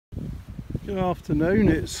Good afternoon,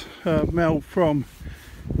 it's Mel from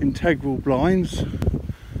Integral Blinds.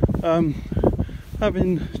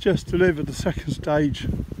 Having just delivered the second stage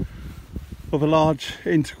of a large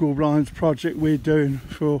integral blinds project we're doing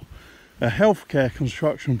for a healthcare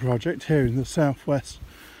construction project here in the southwest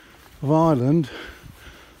of Ireland,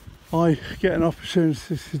 I get an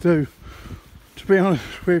opportunity to be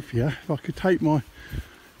honest with you, if I could take my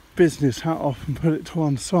business hat off and put it to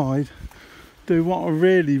one side, do what I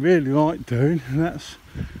really like doing, and that's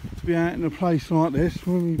to be out in a place like this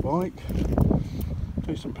with my bike,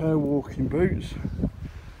 do some pair of walking boots,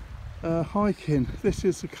 hiking. This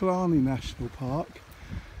is the Killarney National Park.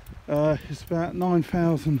 It's about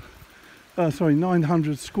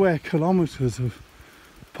 900 square kilometres of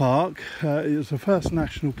park. It was the first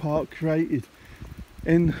national park created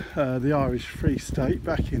in the Irish Free State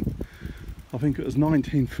back in, I think it was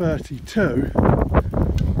 1932.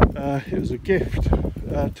 It was a gift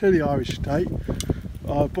to the Irish state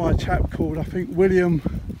by a chap called, I think, William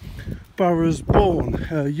Burroughs Bourne,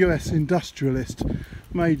 a US industrialist,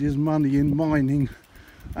 made his money in mining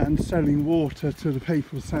and selling water to the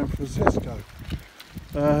people of San Francisco.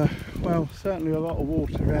 Well, certainly a lot of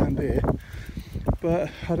water around here,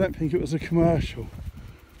 but I don't think it was a commercial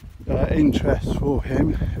interest for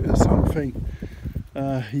him. It was something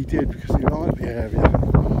he did because he liked the area.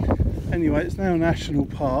 Anyway, it's now a national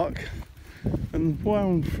park, and where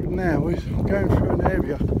I'm now is I'm going through an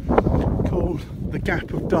area called the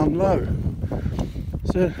Gap of Dunloe.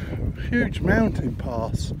 It's a huge mountain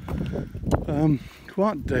pass,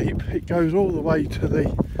 quite deep. It goes all the way to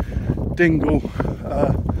the Dingle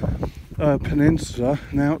Peninsula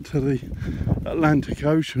and out to the Atlantic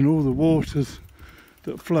Ocean. All the waters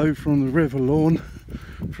that flow from the River Lawn,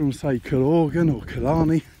 from say Kilorgan or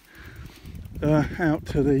Killarney, out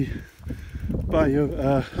to the Bay of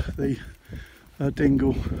the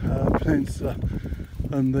Dingle Peninsula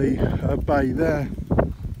and the bay there.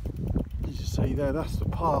 As you see there, that's the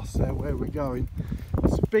pass there where we're going.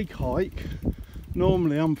 It's a big hike.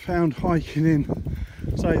 Normally I'm found hiking in,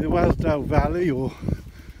 say, the Wasdale Valley or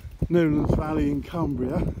Newlands Valley in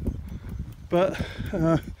Cumbria, but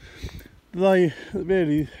they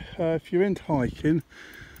really, if you're into hiking,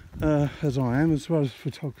 as I am, as well as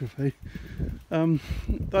photography,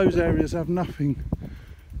 those areas have nothing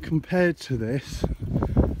compared to this.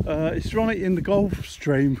 It's right in the Gulf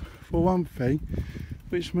Stream for one thing,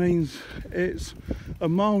 which means it's a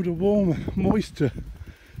milder, warmer, moister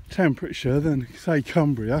temperature than, say,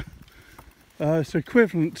 Cumbria. It's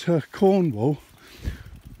equivalent to Cornwall,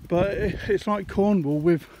 but it's like Cornwall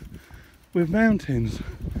with mountains.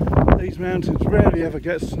 These mountains rarely ever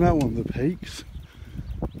get snow on the peaks,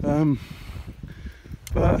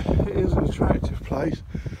 but it is an attractive place.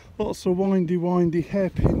 Lots of windy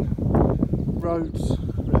hairpin roads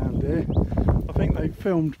around here. I think they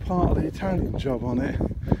filmed part of the Italian job on it,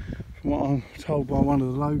 from what I'm told by one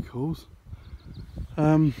of the locals.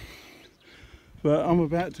 But I'm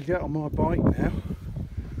about to get on my bike now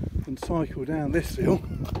and cycle down this hill.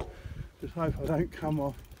 Just hope I don't come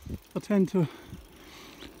off. I tend to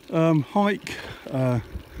hike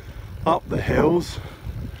up the hills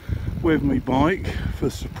with my bike for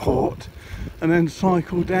support and then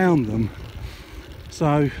cycle down them.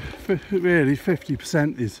 So really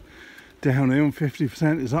 50% is downhill and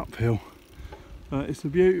 50% is uphill. It's a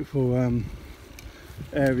beautiful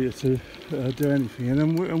area to do anything in,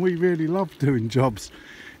 and we really love doing jobs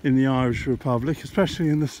in the Irish Republic, especially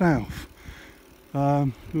in the south.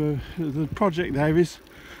 The project there is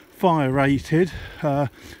fire rated,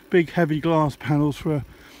 big heavy glass panels for a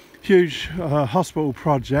huge hospital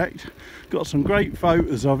project. Got some great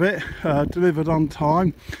photos of it, delivered on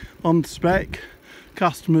time, on spec.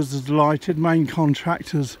 Customers are delighted, main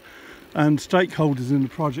contractors and stakeholders in the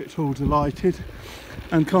project all delighted,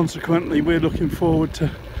 and consequently we're looking forward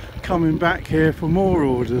to coming back here for more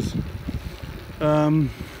orders. Yeah,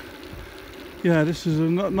 this is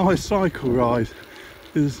a nice cycle ride.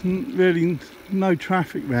 There's really no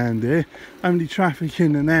traffic around here. Only traffic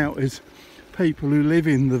in and out is people who live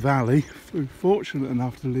in the valley, who are fortunate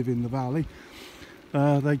enough to live in the valley.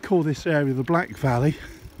 They call this area the Black Valley.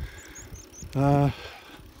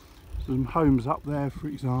 Some homes up there, for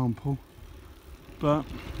example, but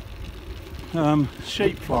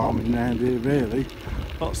sheep farming around here really.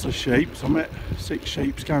 Lots of sheep. I met 6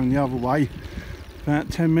 sheep going the other way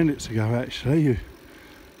about 10 minutes ago actually,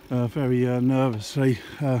 who very nervously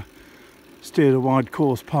steered a wide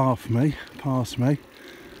course past me.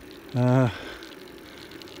 But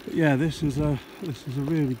yeah, this is a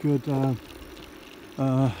really good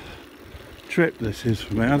trip this is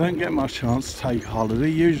for me. I don't get much chance to take a holiday.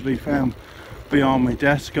 Usually found behind my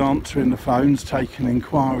desk answering the phones, taking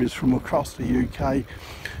inquiries from across the UK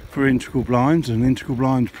for Integral Blinds and Integral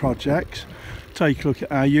Blinds projects. Take a look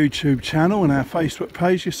at our YouTube channel and our Facebook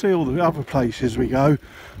page. You see all the other places we go,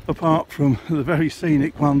 apart from the very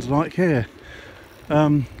scenic ones like here.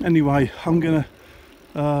 Anyway, I'm going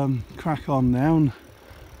to crack on now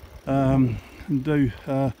and do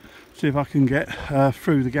see if I can get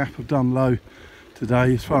through the gap of Dunloe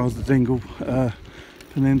today as far as the Dingle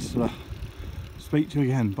Peninsula. Speak to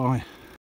you again, bye.